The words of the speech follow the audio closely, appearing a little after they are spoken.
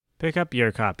Pick up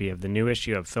your copy of the new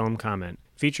issue of Film Comment,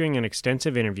 featuring an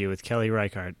extensive interview with Kelly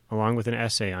Reichardt, along with an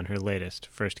essay on her latest,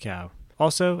 First Cow.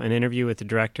 Also, an interview with the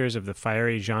directors of the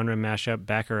fiery genre mashup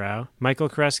Bacurau, Michael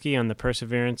Koreski on the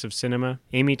perseverance of cinema,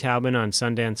 Amy Taubin on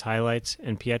Sundance highlights,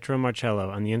 and Pietro Marcello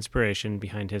on the inspiration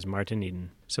behind his Martin Eden.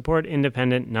 Support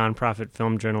independent, nonprofit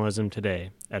film journalism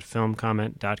today at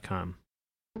filmcomment.com.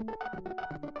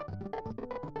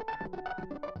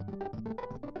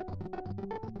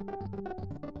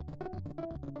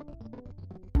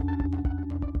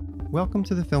 Welcome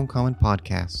to the Film Comment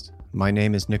Podcast. My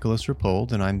name is Nicolas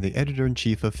Rapold, and I'm the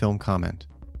editor-in-chief of Film Comment.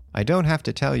 I don't have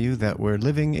to tell you that we're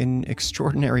living in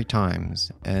extraordinary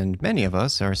times, and many of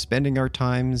us are spending our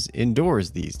times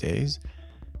indoors these days.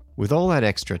 With all that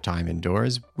extra time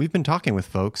indoors, we've been talking with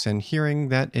folks and hearing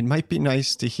that it might be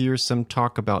nice to hear some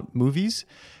talk about movies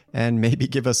and maybe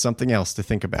give us something else to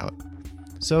think about.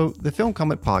 So the Film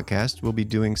Comment Podcast will be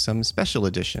doing some special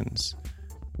editions.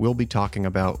 We'll be talking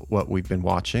about what we've been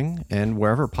watching and,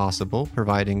 wherever possible,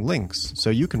 providing links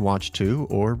so you can watch too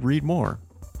or read more.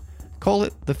 Call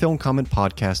it the Film Comment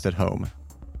Podcast at Home.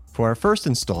 For our first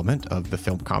installment of the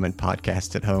Film Comment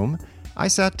Podcast at Home, I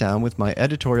sat down with my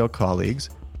editorial colleagues,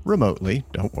 remotely,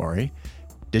 don't worry,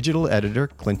 digital editor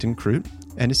Clinton Krute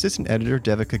and assistant editor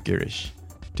Devika Girish,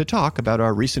 to talk about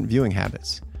our recent viewing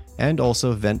habits and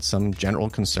also vent some general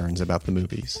concerns about the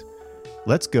movies.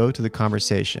 Let's go to the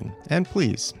conversation, and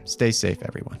please stay safe,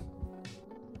 everyone.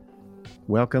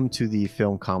 Welcome to the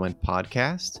Film Comment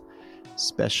Podcast,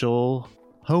 special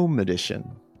home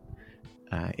edition,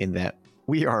 in that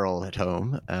we are all at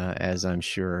home, as I'm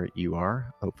sure you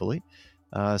are, hopefully,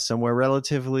 somewhere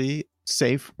relatively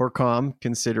safe or calm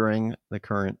considering the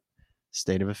current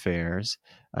state of affairs.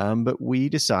 But we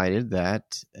decided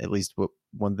that at least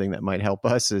one thing that might help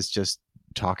us is just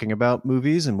talking about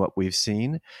movies and what we've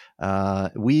seen.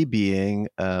 We being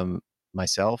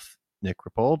myself, Nick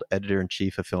Rapold,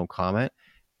 editor-in-chief of Film Comment,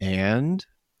 and...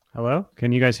 Hello?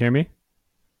 Can you guys hear me?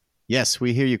 Yes,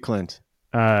 we hear you, Clint.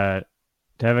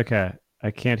 Devika.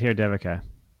 I can't hear Devika.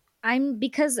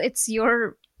 Because it's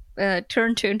your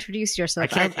turn to introduce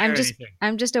yourself. I'm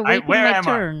just awaiting my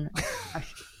turn.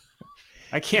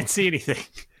 I can't see anything.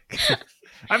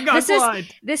 I'm not blind.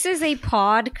 This is a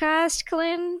podcast,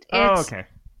 Clint. It's okay.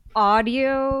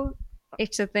 Audio.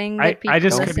 It's a thing that people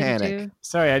listen to.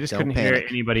 Sorry, I just couldn't hear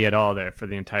anybody at all there for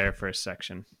the entire first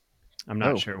section. I'm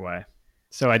not sure why.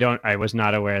 So I was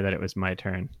not aware that it was my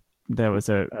turn. That was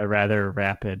a rather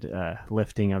rapid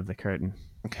lifting of the curtain.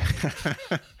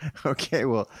 Okay,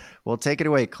 well, take it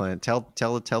away, Clint. Tell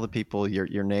the people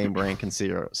your name, rank, and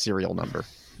serial number.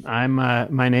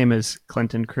 My name is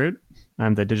Clinton Krute.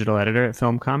 I'm the digital editor at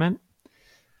Film Comment,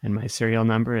 and my serial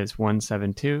number is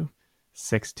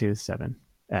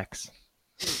 172627X.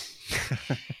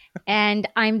 And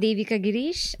I'm Devika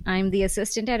Girish. I'm the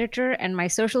assistant editor, and my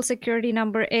social security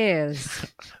number is...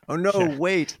 Oh, no,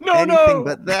 wait. No, anything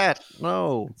but that.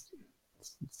 No.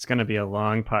 It's going to be a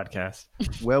long podcast.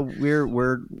 Well,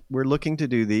 we're looking to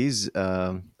do these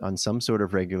on some sort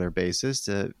of regular basis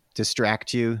to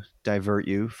distract you, divert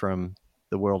you from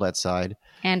the world outside.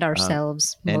 And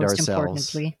ourselves,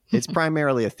 importantly. It's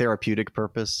primarily a therapeutic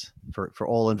purpose for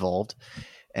all involved.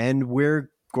 And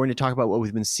we're going to talk about what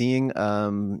we've been seeing,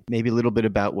 maybe a little bit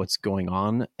about what's going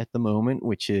on at the moment,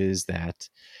 which is that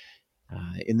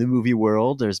in the movie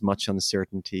world, there's much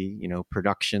uncertainty.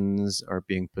 Productions are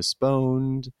being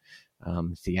postponed.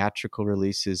 Theatrical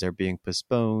releases are being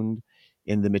postponed.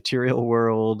 In the material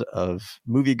world of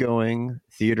movie-going,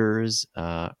 theaters,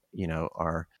 are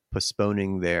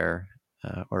postponing their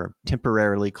or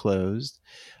temporarily closed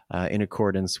in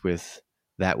accordance with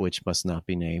that which must not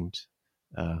be named,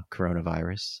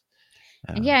 coronavirus.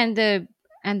 And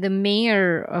the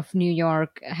mayor of New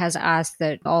York has asked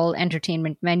that all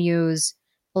entertainment venues,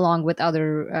 along with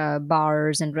other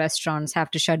bars and restaurants, have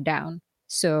to shut down.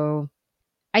 So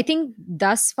I think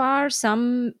thus far,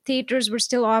 some theaters were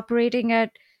still operating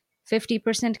at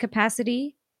 50%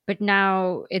 capacity, but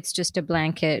now it's just a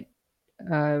blanket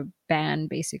ban,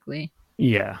 basically.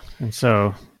 Yeah, and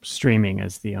so streaming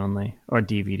is the only, or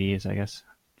DVDs, I guess,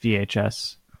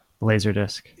 VHS,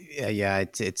 Laserdisc. Yeah,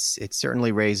 it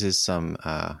certainly raises some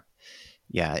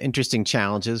interesting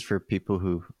challenges for people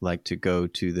who like to go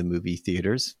to the movie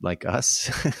theaters, like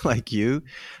us, like you.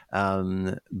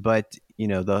 But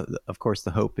of course,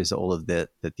 the hope is all of that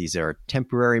these are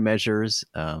temporary measures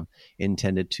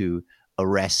intended to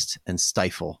arrest and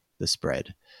stifle the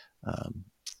spread.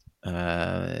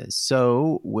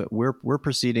 So we're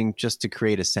proceeding just to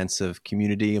create a sense of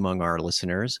community among our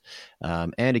listeners,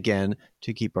 and again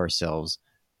to keep ourselves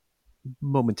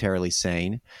momentarily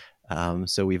sane.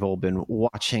 So we've all been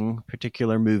watching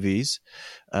particular movies.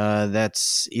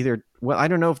 That's either, well, I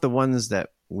don't know if the ones that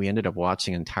we ended up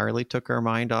watching entirely took our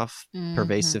mind off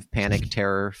pervasive panic,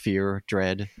 terror, fear,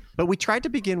 dread. But we tried to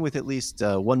begin with at least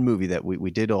one movie that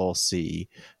we did all see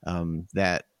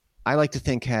that I like to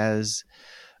think has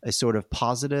a sort of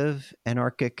positive,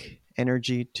 anarchic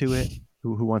energy to it.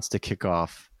 Who wants to kick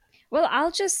off? Well,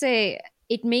 I'll just say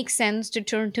it makes sense to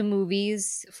turn to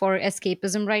movies for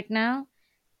escapism right now.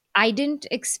 I didn't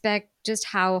expect just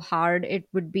how hard it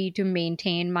would be to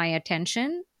maintain my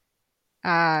attention.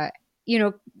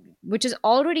 Which is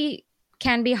already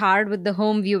can be hard with the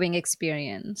home viewing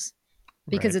experience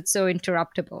because it's so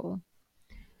interruptible.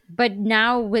 But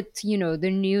now with,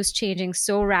 the news changing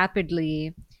so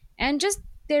rapidly and just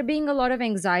there being a lot of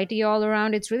anxiety all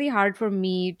around, it's really hard for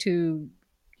me to,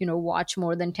 watch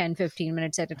more than 10, 15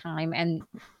 minutes at a time and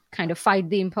kind of fight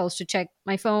the impulse to check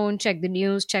my phone, check the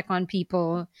news, check on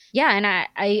people. Yeah, and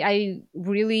I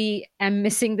really am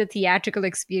missing the theatrical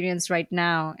experience right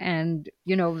now and,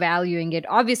 valuing it.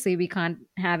 Obviously, we can't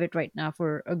have it right now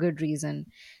for a good reason.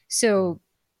 So,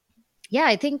 yeah,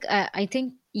 I think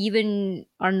even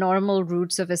our normal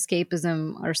routes of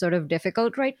escapism are sort of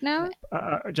difficult right now.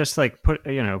 Just like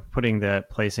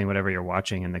placing whatever you're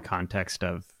watching in the context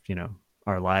of,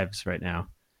 our lives right now.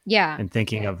 Yeah. And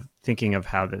thinking of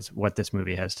what this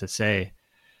movie has to say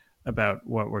about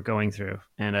what we're going through.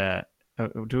 And have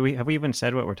we even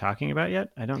said what we're talking about yet?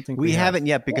 I don't think we haven't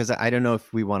yet, because I don't know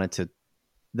if we wanted to.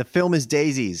 The film is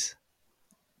Daisies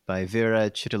by Věra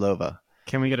Chytilová.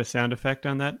 Can we get a sound effect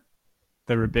on that?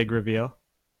 The big reveal?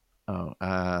 Oh,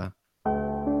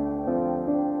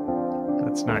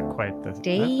 that's not quite the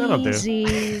Daisies. That'll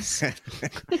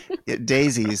do.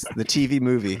 Daisies, the TV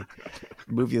movie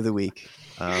of the week.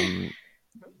 I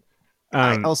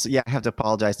also, have to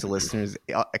apologize to listeners.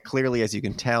 Clearly, as you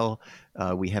can tell,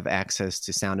 we have access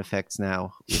to sound effects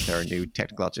now with our new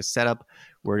technological setup.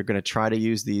 We're going to try to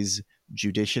use these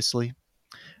judiciously.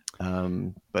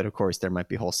 But of course, there might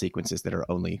be whole sequences that are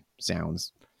only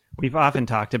sounds. We've often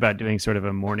talked about doing sort of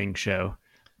a morning show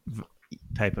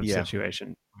type of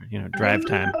situation, drive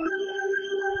time.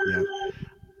 Yeah.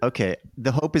 Okay.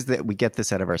 The hope is that we get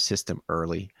this out of our system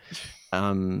early.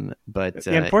 But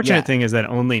the unfortunate thing is that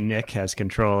only Nick has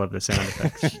control of the sound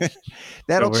effects.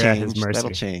 That'll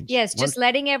change. Yes, just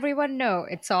letting everyone know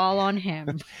it's all on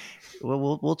him.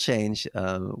 Well, we'll change.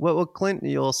 Well, Clint,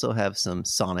 you also have some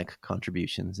sonic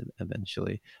contributions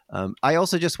eventually. I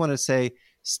also just want to say,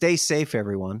 stay safe,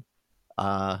 everyone.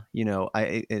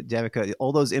 Devika,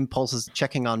 all those impulses,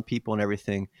 checking on people and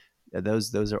everything,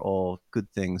 those are all good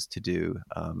things to do.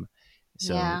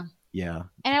 Yeah.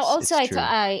 And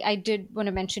I did want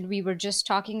to mention, we were just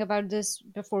talking about this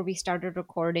before we started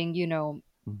recording,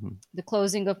 the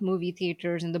closing of movie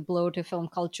theaters and the blow to film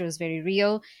culture is very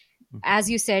real. Mm-hmm. As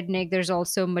you said, Nick, there's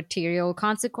also material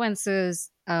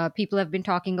consequences. People have been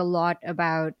talking a lot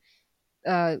about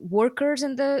workers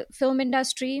in the film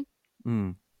industry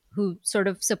who sort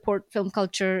of support film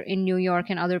culture in New York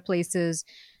and other places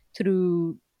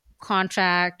through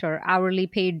contract or hourly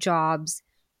paid jobs,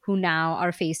 who now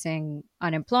are facing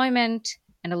unemployment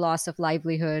and a loss of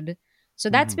livelihood. So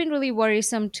that's been really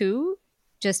worrisome too,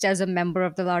 just as a member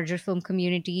of the larger film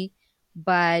community.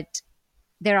 But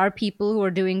there are people who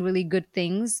are doing really good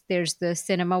things. There's the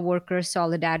Cinema Workers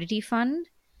Solidarity Fund,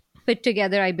 put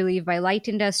together, I believe, by Light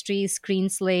Industries, Screen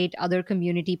Slate, other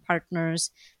community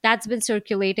partners. That's been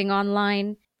circulating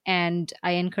online. And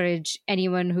I encourage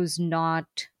anyone who's not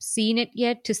seen it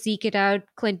yet to seek it out.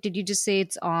 Clint, did you just say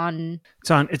it's on?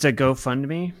 It's a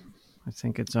GoFundMe. I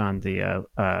think it's on the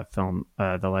film,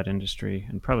 the Light Industry,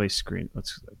 and probably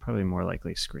probably more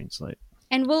likely Screen Slate.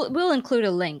 And we'll include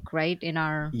a link, right, in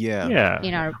our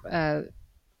in our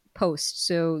post,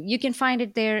 so you can find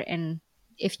it there. And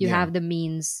if you have the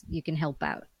means, you can help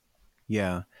out.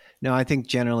 Yeah. No, I think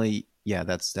generally,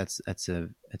 that's a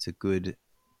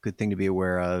good thing to be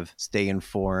aware of. Stay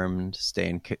informed,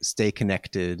 stay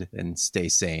connected, and stay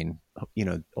sane.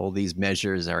 All these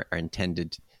measures are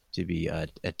intended to be a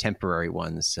temporary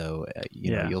ones. So,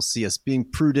 you'll see us being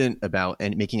prudent about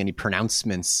and making any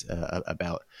pronouncements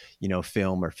about,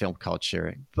 film or film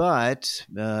culture. But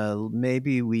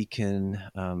maybe we can,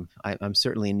 I'm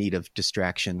certainly in need of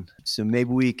distraction. So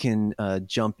maybe we can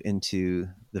jump into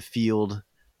the field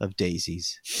of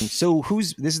Daisies. So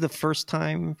this is the first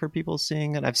time for people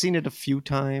seeing it? I've seen it a few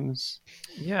times.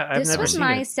 Yeah, I've never seen it. This was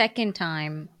my second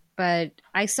time, but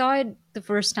I saw it the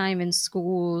first time in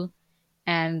school,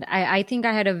 and I think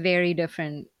I had a very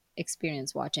different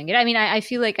experience watching it. I mean, I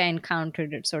feel like I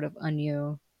encountered it sort of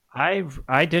anew.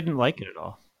 I didn't like it at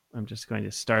all. I'm just going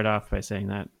to start off by saying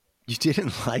that. You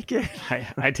didn't like it?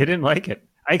 I didn't like it.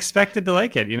 I expected to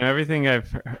like it. You know, everything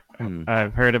I've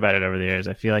heard about it over the years.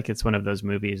 I feel like it's one of those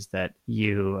movies that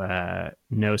you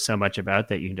know so much about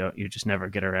that you just never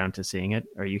get around to seeing it,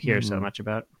 or you hear so much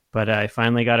about. But I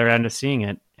finally got around to seeing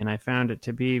it, and I found it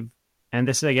to be. And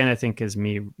this again, I think, is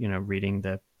me, reading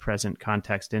the present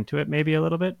context into it maybe a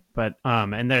little bit. But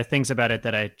and there are things about it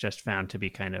that I just found to be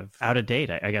kind of out of date.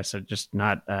 I guess are just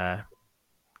not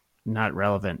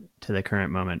relevant to the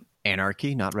current moment.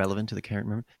 Anarchy, not relevant to the current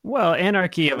moment? Well,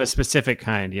 anarchy of a specific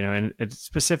kind, and it's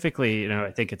specifically,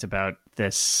 I think it's about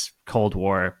this Cold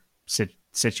War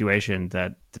situation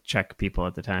that the Czech people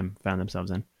at the time found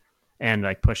themselves in, and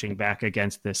like pushing back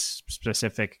against this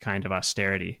specific kind of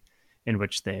austerity in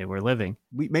which they were living.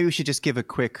 Maybe we should just give a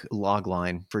quick log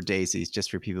line for Daisies,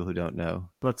 just for people who don't know.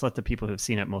 Let's let the people who've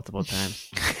seen it multiple times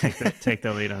take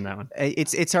the lead on that one.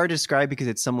 It's hard to describe because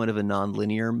it's somewhat of a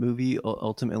non-linear movie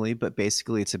ultimately, but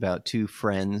basically it's about two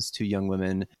young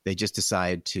women. They just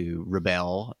decide to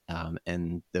rebel,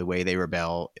 and the way they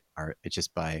rebel it's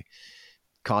just by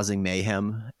causing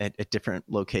mayhem at different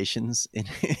locations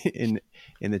in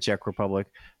the Czech Republic.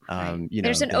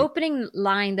 There's an opening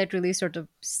line that really sort of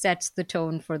sets the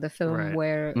tone for the film,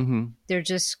 where they're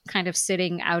just kind of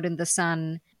sitting out in the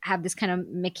sun, have this kind of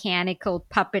mechanical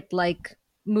puppet-like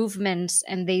movements,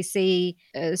 and they say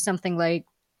something like,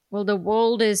 well, the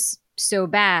world is so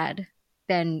bad,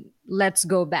 then let's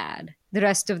go bad. The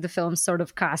rest of the film sort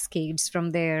of cascades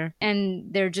from there.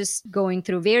 And they're just going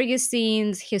through various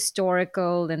scenes,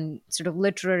 historical and sort of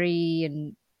literary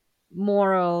and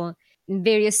moral, in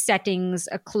various settings,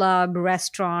 a club,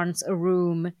 restaurants, a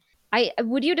room.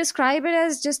 Would you describe it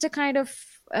as just a kind of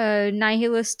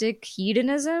nihilistic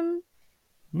hedonism?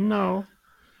 No.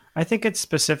 I think it's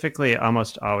specifically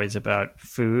almost always about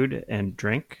food and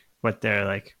drink, what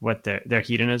their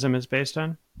hedonism is based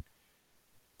on.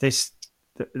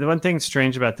 The one thing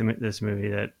strange about this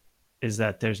movie is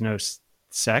that there's no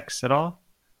sex at all.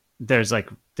 There's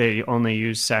they only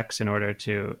use sex in order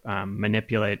to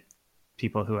manipulate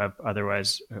people who have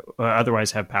otherwise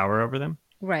have power over them.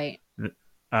 Right.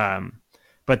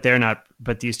 But they're not.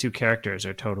 But these two characters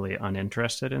are totally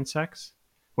uninterested in sex.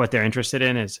 What they're interested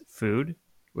in is food,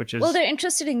 which is they're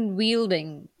interested in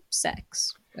wielding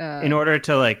sex in order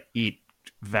to eat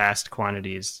vast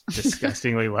quantities,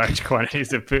 disgustingly large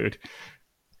quantities of food.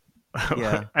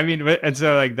 Yeah. I mean, and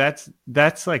so that's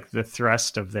the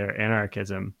thrust of their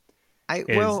anarchism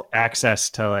access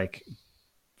to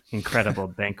incredible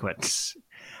banquets.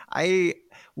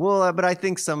 But I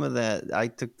think some of that, I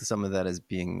took some of that as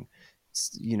being,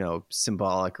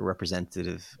 symbolic or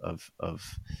representative of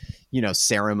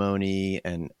ceremony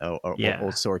and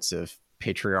all sorts of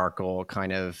patriarchal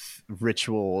kind of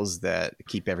rituals that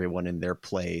keep everyone in their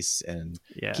place and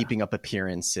keeping up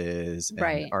appearances,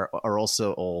 and are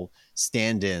also all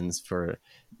stand-ins for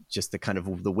just the kind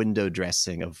of the window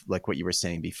dressing of what you were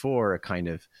saying before, a kind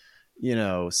of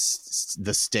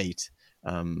the state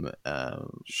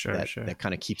that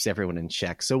kind of keeps everyone in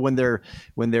check. So when they're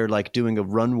doing a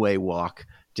runway walk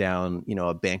down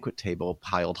a banquet table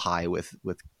piled high with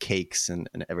cakes and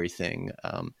everything,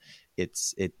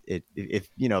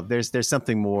 there's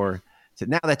something more to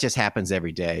now that just happens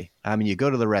every day. I mean, you go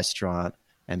to the restaurant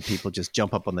and people just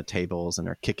jump up on the tables and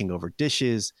are kicking over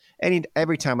dishes.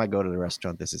 Every time I go to the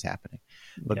restaurant, this is happening.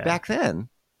 But back then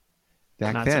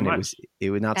it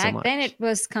was not so much. Back then it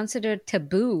was considered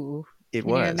taboo. It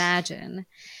was. Can you imagine?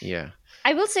 Yeah.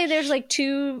 I will say there's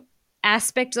two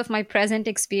aspects of my present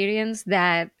experience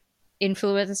that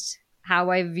influenced how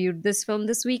I viewed this film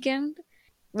this weekend.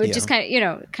 Which is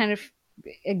kind of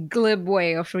a glib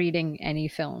way of reading any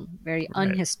film, very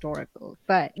unhistorical.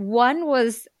 But one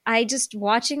was,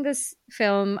 watching this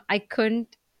film, I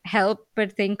couldn't help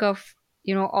but think of,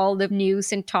 all the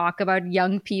news and talk about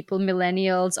young people,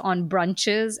 millennials on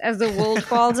brunches as the world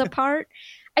falls apart.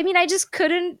 I mean, I just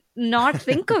couldn't not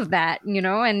think of that,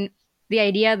 and the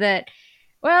idea that,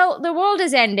 well, the world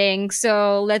is ending,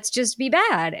 so let's just be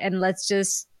bad and let's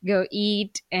just go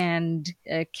eat and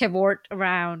cavort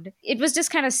around. It was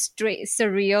just kind of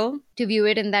surreal to view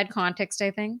it in that context,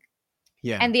 I think.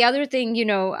 Yeah. And the other thing,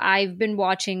 I've been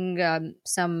watching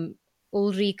some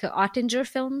Ulrike Oettinger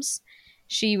films.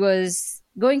 She was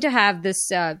going to have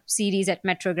this series at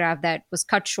Metrograph that was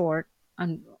cut short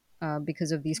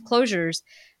because of these closures.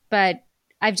 But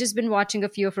I've just been watching a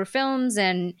few of her films,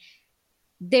 and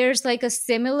there's a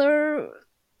similar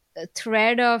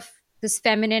thread of this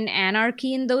feminine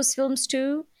anarchy in those films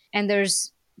too. And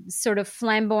there's sort of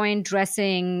flamboyant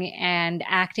dressing and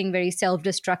acting very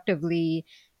self-destructively.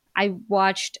 I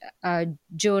watched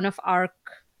Joan of Arc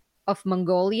of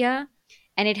Mongolia,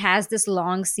 And it has this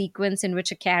long sequence in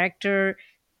which a character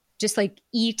just like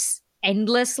eats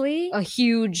endlessly a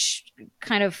huge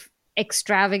kind of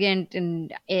extravagant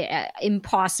and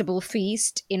impossible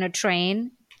feast in a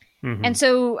train. Mm-hmm. And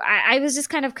so I was just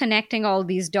kind of connecting all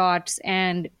these dots,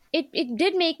 and it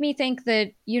did make me think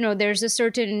that, there's a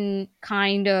certain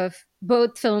kind of,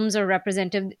 both films are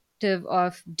representative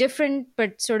of different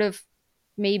but sort of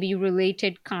maybe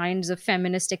related kinds of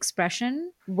feminist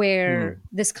expression, where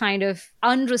this kind of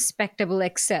unrespectable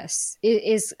excess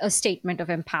is a statement of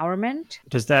empowerment.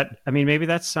 Does that, maybe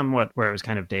that's somewhat where it was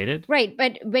kind of dated. Right.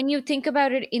 But when you think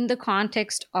about it in the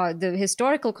context, the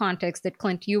historical context that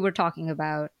Clint, you were talking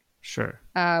about, sure,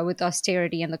 with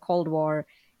austerity and the Cold War,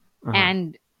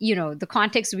 and the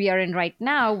context we are in right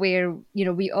now, where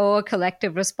we owe a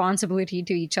collective responsibility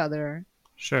to each other.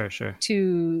 Sure.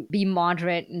 To be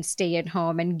moderate and stay at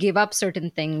home and give up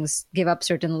certain things, give up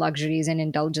certain luxuries and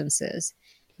indulgences.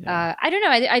 Yeah. I don't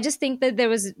know. I just think that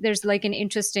there's like an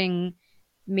interesting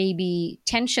maybe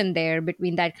tension there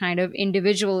between that kind of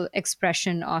individual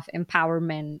expression of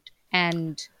empowerment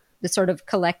and the sort of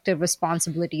collective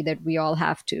responsibility that we all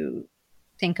have to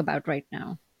think about right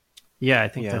now. Yeah, I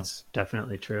think that's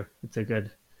definitely true. It's a good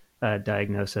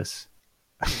diagnosis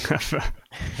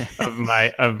of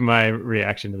my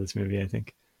reaction to this movie, I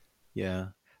think. Yeah.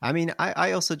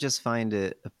 I also just find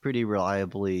it a pretty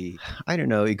reliably,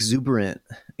 exuberant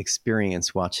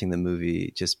experience watching the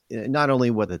movie. Just not only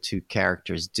what the two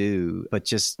characters do, but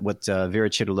just what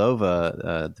Věra Chytilová,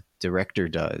 the director,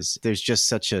 does. There's just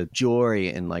such a joy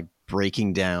in like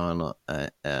breaking down, all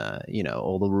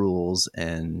the rules.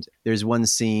 And there's one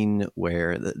scene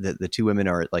where the two women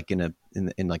are like in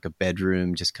like a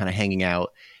bedroom, just kind of hanging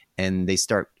out, and they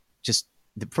start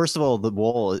first of all,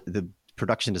 the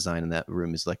production design in that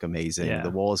room is like amazing. Yeah. The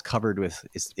wall is covered with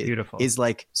beautiful. Is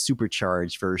like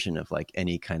supercharged version of like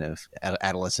any kind of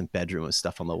adolescent bedroom with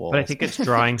stuff on the walls. But I think it's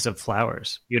drawings of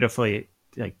flowers, beautifully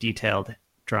like detailed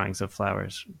drawings of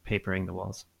flowers papering the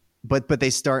walls. But they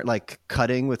start like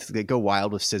they go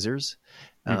wild with scissors.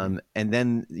 And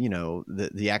then,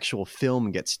 the actual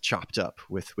film gets chopped up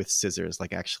with scissors,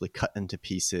 like actually cut into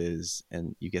pieces.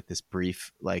 And you get this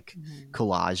brief like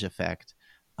collage effect.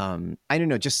 I don't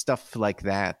know, just stuff like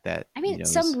that.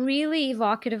 Some really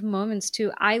evocative moments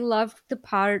too. I loved the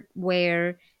part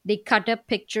where they cut up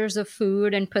pictures of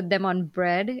food and put them on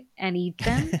bread and eat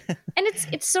them. And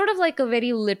it's sort of like a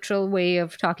very literal way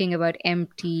of talking about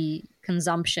empty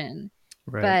consumption.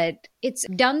 Right. But it's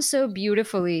done so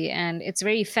beautifully and it's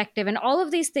very effective. And all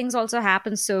of these things also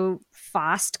happen so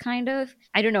fast, kind of.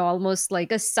 I don't know, almost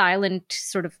like a silent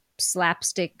sort of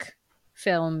slapstick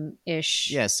film-ish.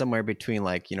 Yeah, somewhere between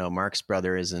like, Marx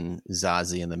Brothers and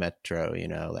Zazie and the Metro,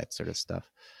 that sort of stuff.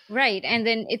 Right. And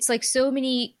then it's like so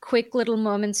many quick little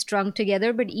moments strung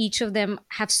together, but each of them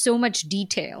have so much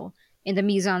detail in the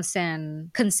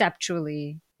mise-en-scène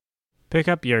conceptually. Pick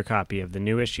up your copy of the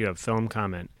new issue of Film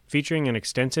Comment, featuring an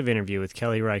extensive interview with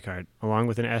Kelly Reichardt, along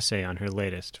with an essay on her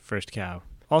latest, First Cow.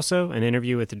 Also, an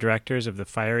interview with the directors of the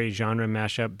fiery genre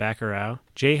mashup Bacurau,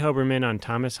 Jay Hoberman on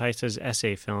Thomas Heisse's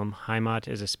essay film Heimat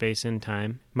is a Space in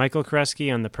Time, Michael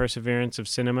Koreski on the perseverance of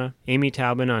cinema, Amy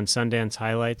Taubin on Sundance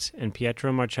highlights, and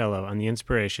Pietro Marcello on the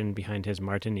inspiration behind his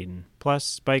Martin Eden. Plus,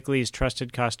 Spike Lee's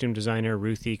trusted costume designer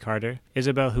Ruthie Carter,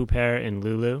 Isabelle Huppert in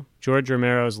Lulu, George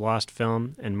Romero's Lost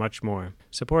Film, and much more.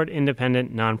 Support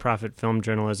independent, nonprofit film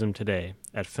journalism today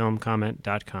at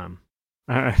filmcomment.com.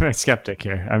 I'm a skeptic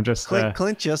here. I'm just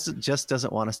Clint just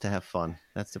doesn't want us to have fun.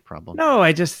 That's the problem. No,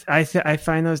 I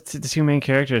find those the two main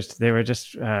characters, they were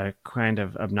just kind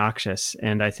of obnoxious,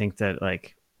 and I think that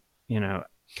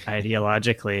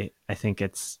ideologically, I think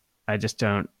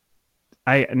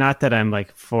not that I'm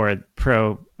like for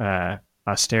pro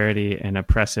austerity and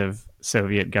oppressive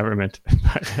Soviet government,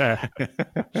 but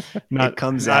not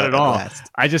at all.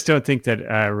 Last. I just don't think that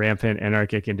rampant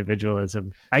anarchic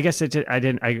individualism. I guess I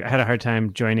had a hard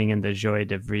time joining in the joie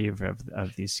de vivre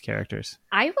of these characters.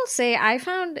 I will say I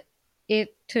found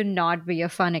it to not be a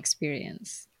fun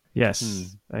experience.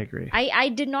 Yes, I agree. I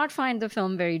did not find the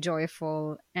film very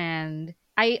joyful, and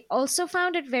I also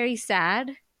found it very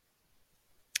sad.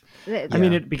 Yeah. I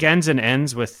mean, it begins and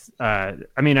ends with,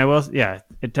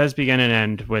 it does begin and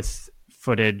end with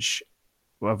footage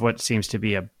of what seems to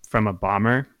be from a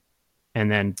bomber,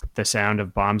 and then the sound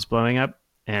of bombs blowing up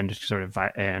and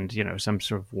some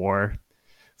sort of war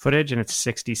footage, and it's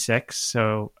 1966.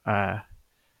 So I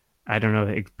don't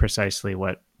know precisely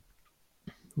what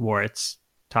war it's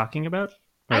talking about.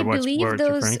 I believe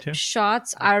those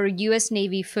shots are U.S.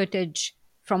 Navy footage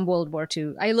from World War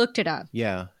II. I looked it up.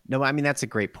 Yeah. No, I mean, that's a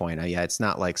great point. Yeah, it's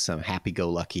not like some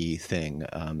happy-go-lucky thing.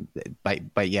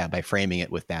 By framing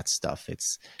it with that stuff,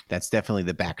 that's definitely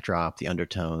the backdrop, the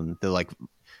undertone,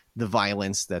 the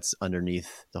violence that's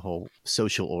underneath the whole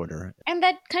social order. And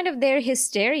that kind of their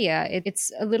hysteria,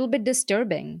 it's a little bit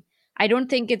disturbing. I don't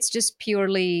think it's just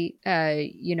purely,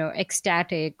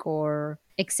 ecstatic or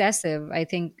excessive. I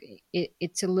think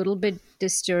it's a little bit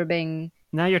disturbing.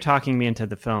 Now you're talking me into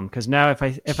the film, because now if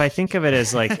I think of it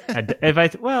as like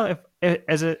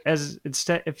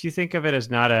if you think of it as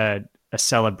not a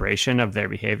celebration of their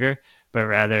behavior, but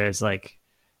rather as like,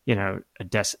 you know,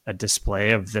 a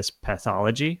display of this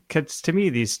pathology, because to me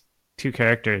these two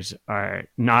characters are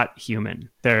not human.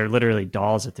 They're literally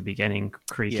dolls at the beginning,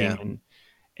 creaking,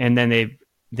 and then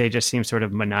they just seem sort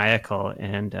of maniacal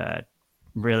and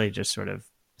really just sort of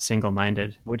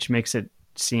single-minded, which makes it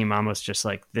seem almost just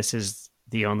like this is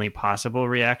the only possible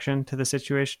reaction to the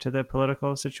situation, to the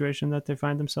political situation that they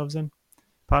find themselves in,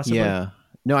 possibly. Yeah.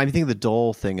 No, I think the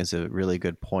doll thing is a really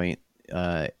good point.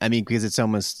 I mean, because it's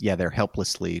almost, they're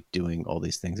helplessly doing all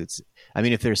these things.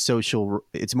 If they're social,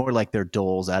 it's more like they're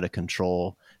dolls out of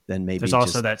control than maybe. There's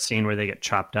also that scene where they get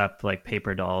chopped up like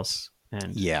paper dolls.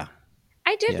 And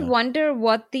I did wonder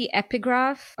what the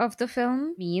epigraph of the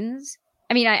film means.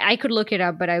 I mean, I could look it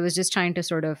up, but I was just trying to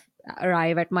sort of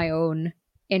arrive at my own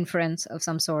inference of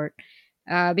some sort.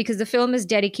 Because the film is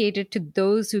dedicated to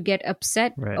those who get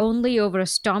upset only over a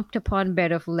stomped upon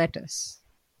bed of lettuce.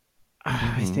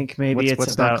 I think maybe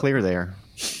what's not clear there.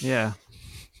 Yeah.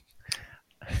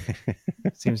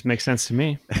 Seems to make sense to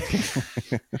me.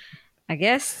 I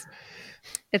guess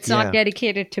it's not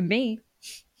dedicated to me.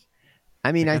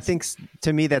 I mean, I think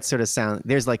to me that sort of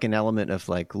there's like an element of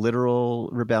like literal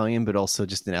rebellion, but also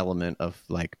just an element of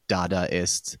like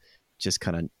Dadaist, just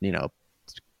kind of,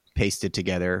 pasted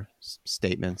together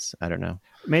statements. I don't know.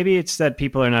 Maybe it's that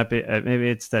people are not. Maybe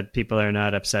it's that people are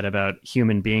not upset about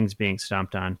human beings being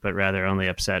stomped on, but rather only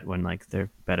upset when like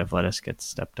their bed of lettuce gets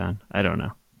stepped on. I don't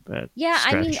know. But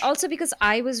I mean, also because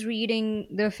I was reading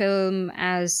the film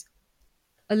as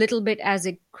a little bit as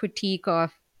a critique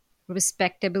of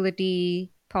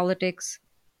respectability politics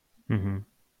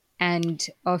and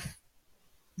of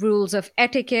rules of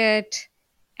etiquette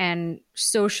and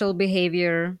social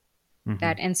behavior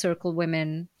that encircle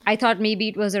women. I thought maybe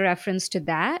it was a reference to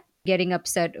that, getting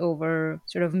upset over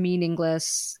sort of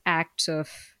meaningless acts of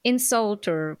insult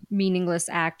or meaningless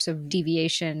acts of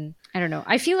deviation. I don't know.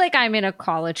 I feel like I'm in a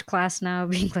college class now,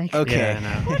 being like, okay,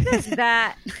 what does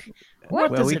that?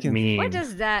 What does it mean? What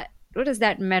does that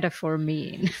metaphor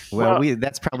mean? Well,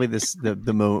 that's probably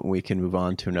the moment we can move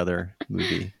on to another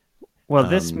movie. Well,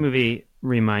 this movie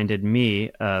reminded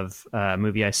me of a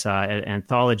movie I saw at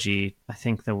Anthology, I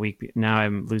think now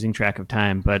I'm losing track of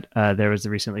time, but there was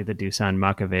recently the Dušan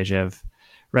Makavejev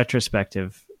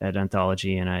retrospective at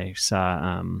Anthology, and I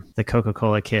saw The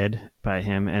Coca-Cola Kid by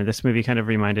him, and this movie kind of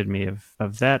reminded me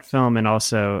of that film, and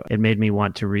also it made me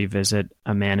want to revisit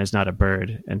A Man Is Not a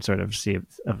Bird and sort of see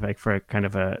like for a kind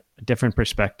of a different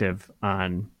perspective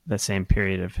on the same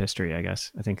period of history, I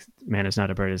guess. I think Man Is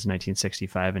Not a Bird is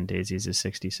 1965 and Daisies is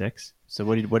 66. So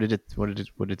what did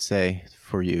it say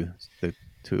for you, the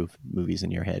two movies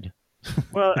in your head?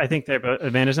 Well, I think they're both. A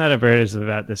Man Is Not a Bird is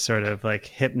about this sort of like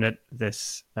hypnotism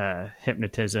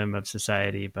of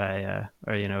society by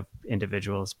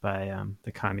individuals by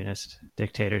the communist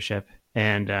dictatorship,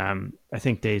 and I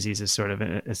think Daisies is sort of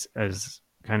as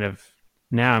kind of,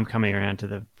 now I'm coming around to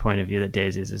the point of view that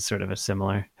Daisies is sort of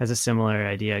has a similar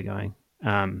idea going.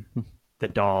 The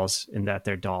dolls, in that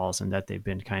they're dolls and that they've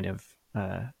been kind of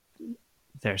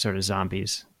they're sort of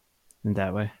zombies in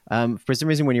that way. For some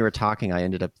reason, when you were talking, I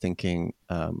ended up thinking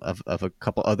of a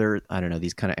couple other, I don't know,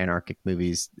 these kind of anarchic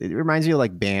movies. It reminds me of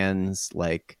like bands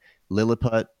like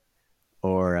Lilliput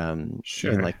or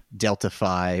even like Delta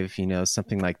 5,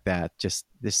 something like that. Just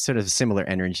this sort of similar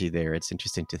energy there. It's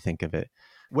interesting to think of it.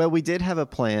 Well, we did have a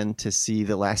plan to see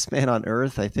The Last Man on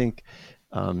Earth. I think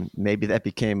maybe that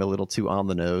became a little too on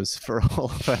the nose for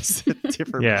all of us at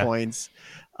different points.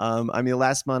 The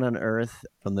Last Man on Earth,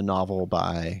 from the novel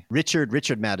by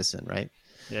Richard Madison, right?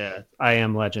 Yeah. I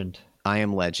Am Legend. I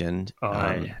Am Legend.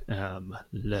 I Am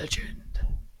Legend.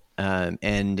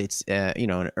 And it's,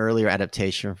 an earlier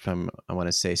adaptation from, I want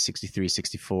to say 63,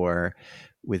 64,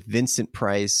 with Vincent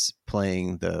Price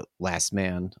playing the last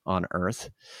man on Earth.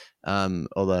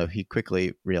 Although he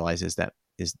quickly realizes that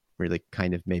is really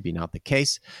kind of maybe not the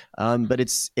case. But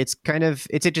it's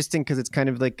interesting because it's kind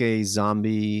of like a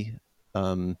zombie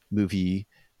movie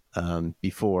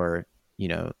before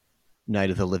Night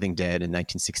of the Living Dead in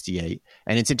 1968,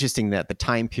 and it's interesting that the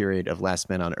time period of Last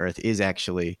Man on Earth is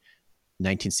actually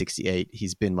 1968.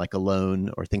 He's been like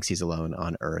alone, or thinks he's alone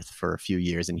on Earth for a few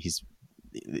years, and he's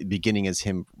beginning as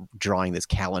him drawing this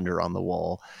calendar on the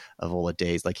wall of all the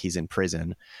days like he's in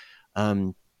prison.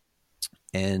 And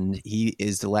he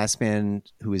is the last man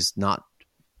who is not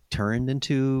turned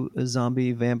into a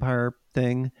zombie vampire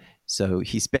thing. So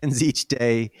he spends each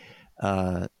day,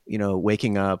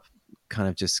 waking up, kind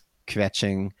of just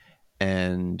kvetching,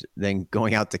 and then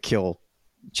going out to kill,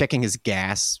 checking his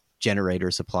gas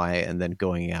generator supply, and then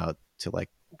going out to like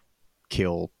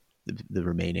kill the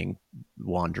remaining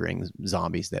wandering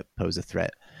zombies that pose a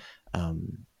threat.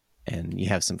 And you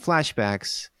have some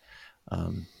flashbacks.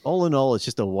 All in all, it's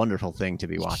just a wonderful thing to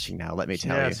be watching now, let me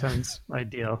tell you. Yeah, sounds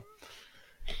ideal.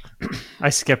 I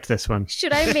skipped this one.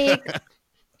 Should I make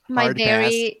my Hard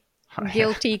very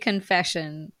guilty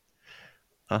confession?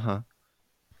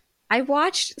 I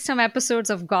watched some episodes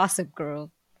of Gossip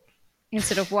Girl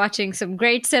instead of watching some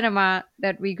great cinema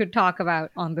that we could talk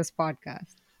about on this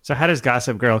podcast. So how does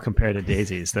Gossip Girl compare to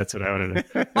Daisies? That's what I wanted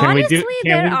to... Honestly,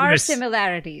 there are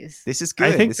similarities. This is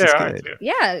good. I think there are, too.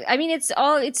 Yeah, I mean,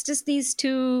 it's just these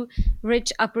two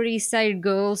rich Upper East Side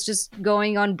girls just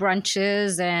going on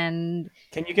brunches and...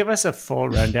 Can you give us a full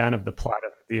rundown of the plot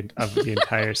of the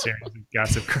entire series of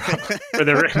Gossip Girl for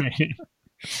the remaining?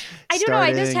 I don't know.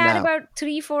 I just had now. about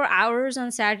 3-4 hours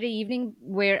on Saturday evening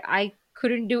where I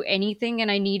couldn't do anything and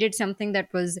I needed something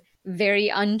that was very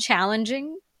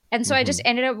unchallenging. And so I just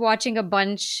ended up watching a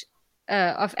bunch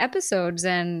of episodes.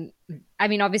 And I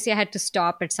mean, obviously I had to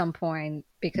stop at some point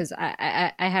because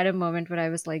I had a moment where I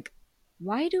was like,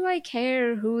 why do I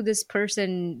care who this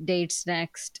person dates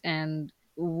next and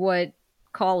what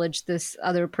college this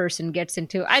other person gets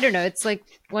into? I don't know. It's like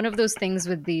one of those things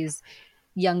with these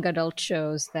young adult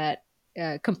shows that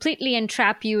completely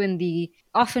entrap you in the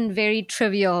often very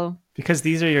trivial. Because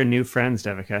these are your new friends,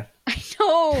 Devika. I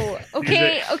know.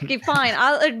 Okay, fine.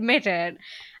 I'll admit it.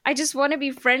 I just want to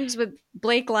be friends with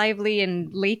Blake Lively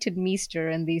and Leighton Meester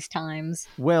in these times.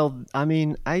 Well, I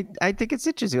mean, I think it's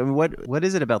interesting. I mean, what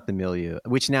is it about the milieu,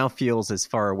 which now feels as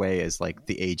far away as like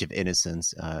the age of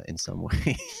innocence in some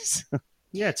ways?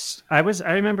 Yeah, I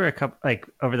remember a couple, like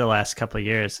over the last couple of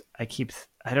years, I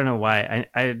don't know why.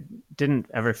 I didn't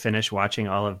ever finish watching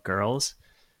all of Girls,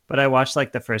 but I watched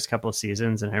like the first couple of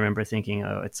seasons and I remember thinking,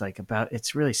 oh,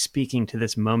 it's really speaking to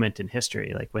this moment in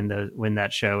history, like when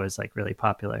that show was like really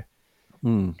popular.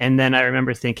 And then I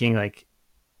remember thinking like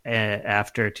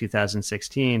after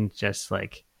 2016, just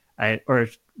like or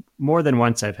more than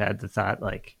once I've had the thought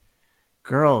like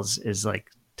Girls is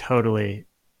like totally,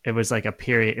 it was like a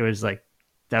period. It was like,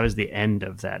 that was the end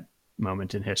of that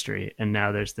moment in history. And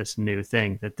now there's this new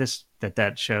thing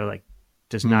that show like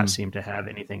does not seem to have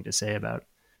anything to say about.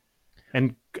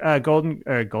 And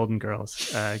Golden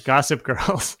Girls, Gossip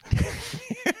Girls.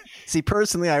 See,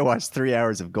 personally, I watched 3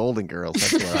 hours of Golden Girls.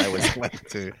 That's where I was left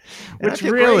to. Which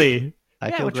really,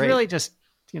 great. really just,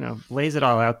 lays it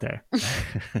all out there.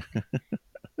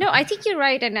 No, I think you're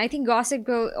right. And I think Gossip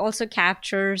Girl also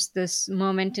captures this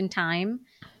moment in time.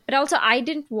 But also, I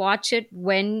didn't watch it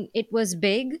when it was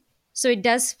big. So it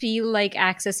does feel like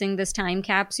accessing this time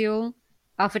capsule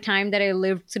of a time that I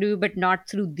lived through, but not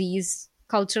through these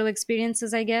cultural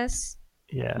experiences, I guess.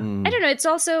 Yeah. I don't know. It's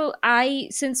also,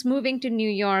 since moving to New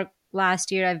York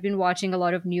last year, I've been watching a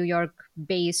lot of New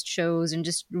York-based shows and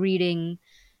just reading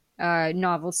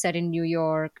novels set in New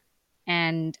York.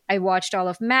 And I watched all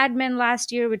of Mad Men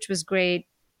last year, which was great.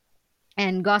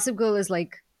 And Gossip Girl is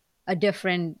like a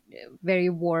different, very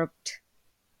warped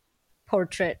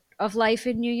portrait of life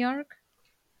in New York.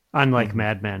 Unlike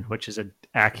Mad Men, which is an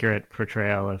accurate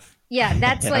portrayal of... Yeah,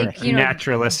 that's like,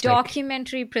 naturalistic,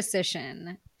 documentary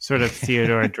precision. Sort of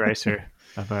Theodore Dreiser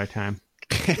of our time.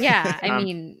 Yeah, I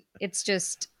mean, it's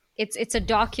just, it's a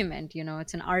document,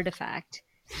 it's an artifact.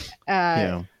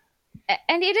 And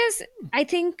it is, I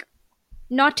think,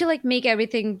 not to like make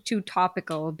everything too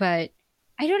topical, but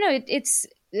I don't know, it's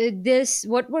this,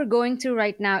 what we're going through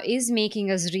right now is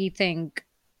making us rethink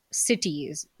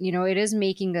cities. It is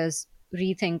making us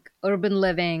rethink urban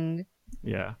living.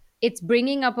 Yeah. It's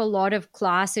bringing up a lot of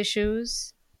class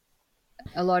issues,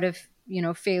 a lot of,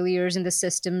 failures in the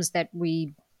systems that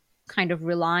we kind of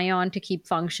rely on to keep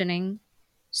functioning.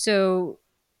 So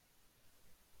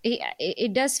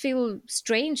it does feel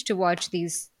strange to watch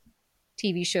these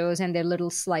TV shows and their little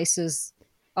slices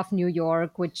of New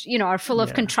York, which, are full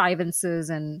of contrivances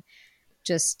and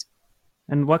just...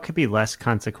 And what could be less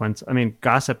consequential? I mean,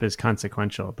 gossip is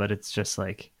consequential, but it's just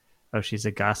like, oh, she's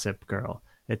a gossip girl.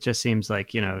 It just seems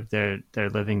like, they're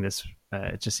living this,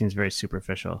 it just seems very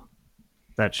superficial.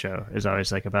 That show is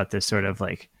always like about this sort of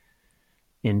like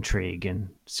intrigue and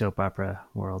soap opera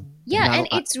world. Yeah, and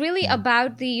it's really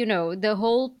about the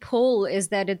whole pull is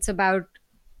that it's about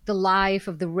the life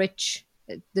of the rich,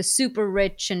 the super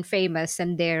rich and famous,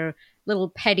 and their little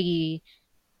petty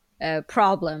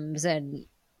problems, and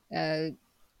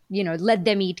let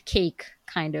them eat cake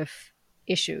kind of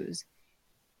issues.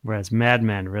 Whereas Mad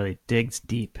Men really digs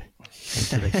deep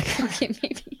into the Okay,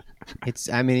 maybe.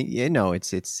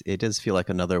 It does feel like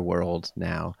another world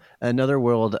now. Another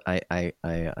world. Again,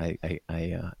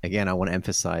 I want to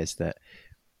emphasize that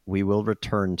we will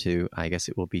return to. I guess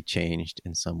it will be changed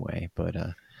in some way, but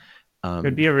it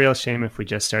would be a real shame if we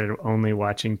just started only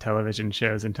watching television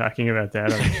shows and talking about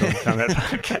that on the Film Comment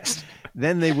podcast.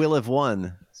 Then they will have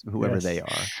won, whoever they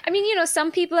are. I mean,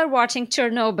 some people are watching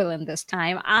Chernobyl in this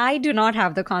time. I do not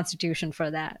have the constitution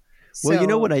for that. Well, you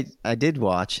know what I did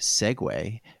watch,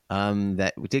 segue,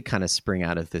 that did kind of spring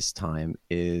out of this time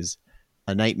is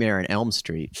A Nightmare on Elm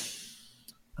Street,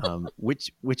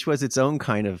 which was its own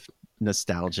kind of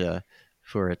nostalgia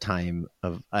for a time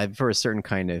of for a certain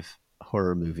kind of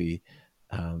horror movie,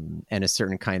 and a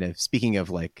certain kind of, speaking of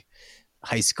like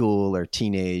high school or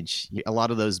teenage, a lot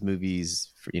of those movies,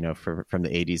 from the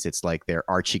 80s, it's like they're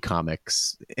Archie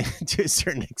comics to a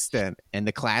certain extent, and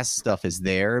the class stuff is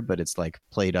there, but it's like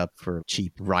played up for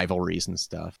cheap rivalries and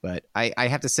stuff. But I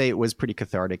have to say it was pretty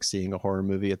cathartic seeing a horror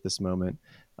movie at this moment,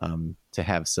 to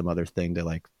have some other thing to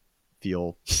like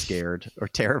feel scared or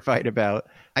terrified about.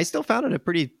 I still found it a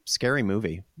pretty scary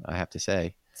movie, I have to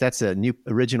say. So that's a new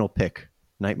original pick,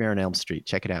 Nightmare on Elm Street.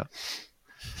 Check it out.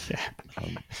 Yeah.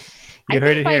 I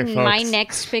think my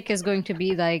next pick is going to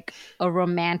be like a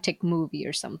romantic movie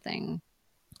or something.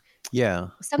 Yeah.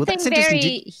 Something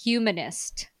very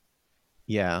humanist.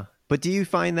 Yeah. But do you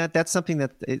find that that's something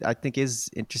that I think is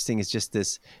interesting, is just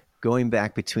this going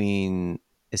back between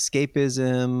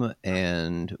escapism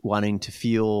and wanting to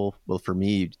feel, well, for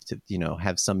me, to,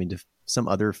 have some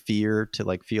other fear to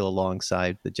like feel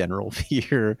alongside the general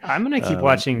fear. I'm going to keep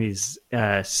watching these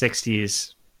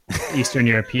 60s Eastern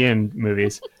European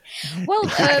movies. Well,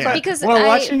 because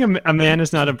watching A Man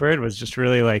Is Not a Bird was just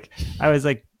really like, I was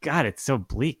like, God, it's so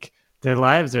bleak. Their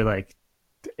lives are like,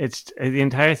 it's the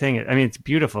entire thing. I mean, it's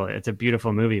beautiful. It's a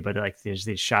beautiful movie, but like there's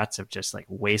these shots of just like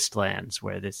wastelands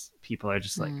where people are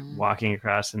just like walking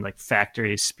across, and like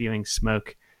factories spewing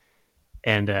smoke.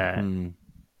 And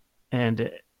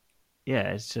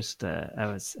yeah, it's just,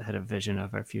 I had a vision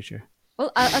of our future.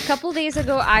 Well, a couple days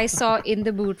ago, I saw In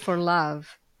the Mood for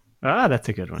Love. Ah, that's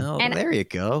a good one. Oh, and there you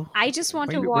go. I just want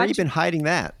to watch. Where have you been hiding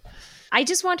that? I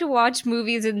just want to watch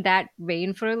movies in that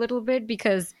vein for a little bit,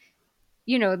 because,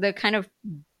 the kind of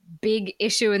big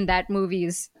issue in that movie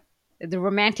is the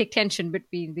romantic tension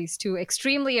between these two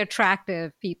extremely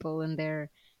attractive people in their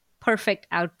perfect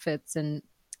outfits. And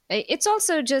it's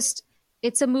also just,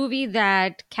 it's a movie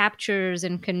that captures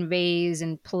and conveys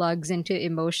and plugs into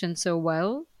emotion so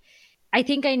well. I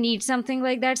think I need something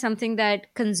like that, something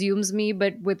that consumes me,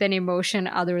 but with an emotion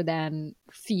other than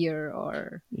fear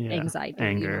or anxiety.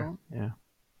 Anger.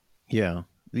 Yeah.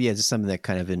 Just something that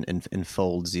kind of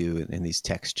enfolds you in these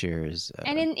textures.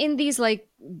 And in these like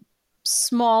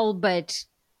small but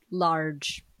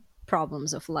large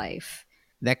problems of life.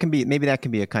 Maybe that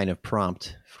can be a kind of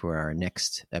prompt for our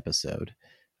next episode.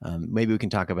 Maybe we can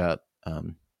talk about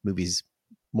movies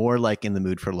more like In the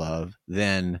Mood for Love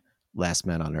than Last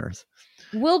Man on Earth.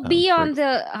 We'll be on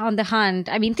the hunt.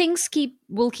 I mean, things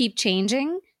will keep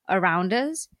changing around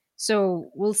us,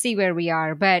 so we'll see where we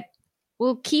are. But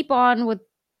we'll keep on with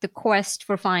the quest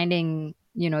for finding,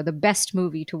 the best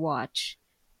movie to watch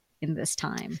in this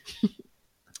time.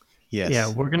 Yes. Yeah,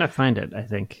 we're gonna find it, I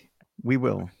think. We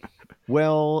will.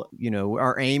 Well,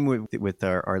 our aim with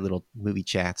our little movie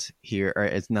chats here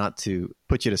is not to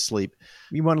put you to sleep.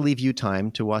 We want to leave you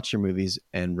time to watch your movies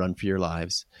and run for your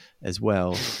lives as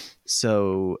well.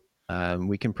 So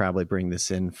we can probably bring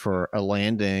this in for a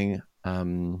landing.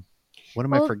 What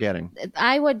am I forgetting?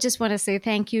 I would just want to say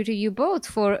thank you to you both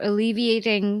for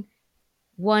alleviating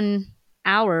 1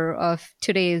 hour of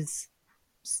today's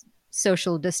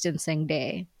social distancing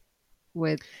day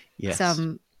with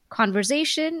some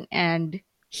conversation and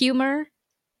humor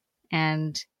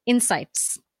and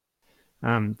insights.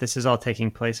 This is all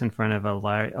taking place in front of a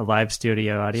live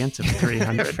studio audience of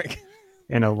 300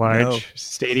 in a large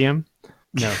stadium.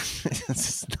 No,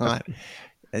 it's not.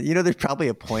 There's probably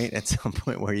a point at some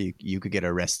point where you could get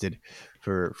arrested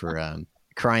for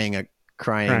crying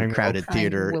crowded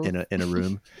theater in a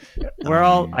room. We're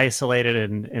all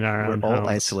isolated in our own homes. We're all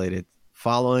isolated,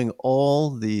 following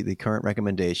all the current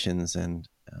recommendations, and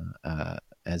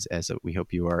as we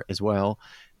hope you are as well.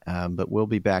 But we'll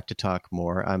be back to talk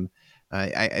more.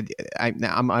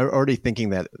 I'm already thinking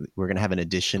that we're going to have an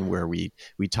edition where we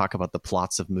talk about the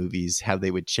plots of movies, how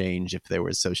they would change if there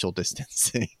was social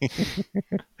distancing.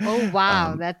 Oh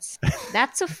wow, that's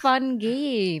a fun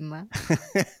game.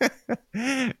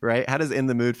 Right? How does In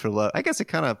the Mood for Love? I guess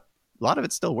a lot of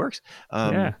it still works.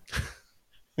 Yeah.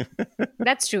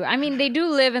 That's true. I mean, they do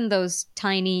live in those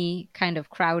tiny kind of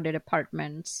crowded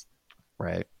apartments.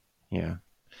 Right. Yeah.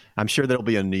 I'm sure there'll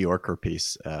be a New Yorker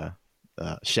piece,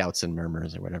 Shouts and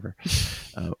Murmurs or whatever.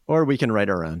 Or we can write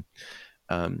our own.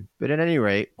 But at any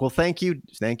rate, well, thank you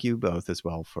both as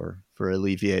well for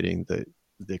alleviating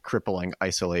the crippling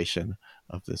isolation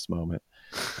of this moment.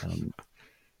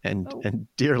 And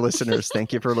dear listeners,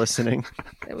 thank you for listening.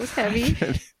 That was heavy.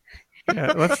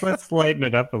 Yeah, let's lighten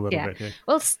it up a little bit here.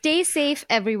 Well, stay safe,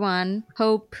 everyone.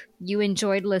 Hope you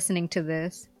enjoyed listening to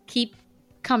this. Keep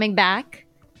coming back,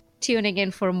 tuning in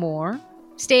for more.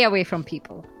 Stay away from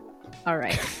people. All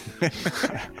right.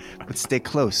 But stay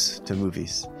close to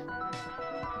movies.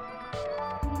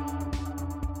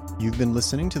 You've been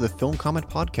listening to the Film Comment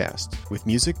Podcast with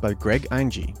music by Greg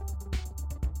Einge.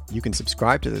 You can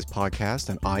subscribe to this podcast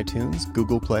on iTunes,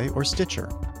 Google Play, or Stitcher.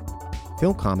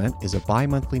 Film Comment is a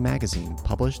bi-monthly magazine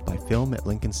published by Film at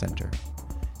Lincoln Center.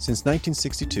 Since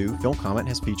 1962, Film Comment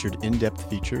has featured in-depth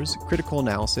features, critical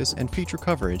analysis, and feature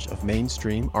coverage of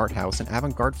mainstream, art house, and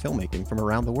avant-garde filmmaking from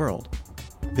around the world.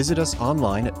 Visit us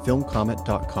online at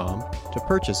filmcomment.com to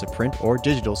purchase a print or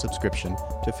digital subscription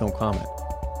to Film Comment,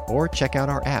 or check out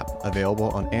our app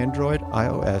available on Android,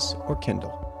 iOS, or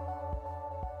Kindle.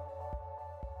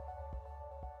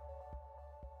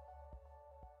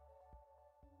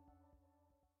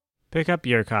 Pick up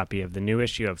your copy of the new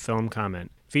issue of Film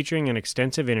Comment, featuring an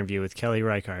extensive interview with Kelly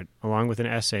Reichardt, along with an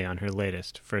essay on her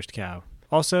latest, First Cow.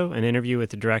 Also, an interview with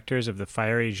the directors of the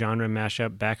fiery genre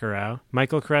mashup Bacurau,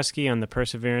 Michael Koreski on the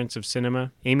perseverance of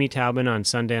cinema, Amy Taubin on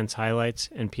Sundance highlights,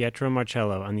 and Pietro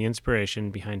Marcello on the inspiration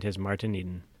behind his Martin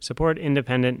Eden. Support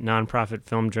independent, nonprofit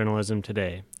film journalism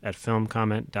today at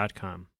filmcomment.com.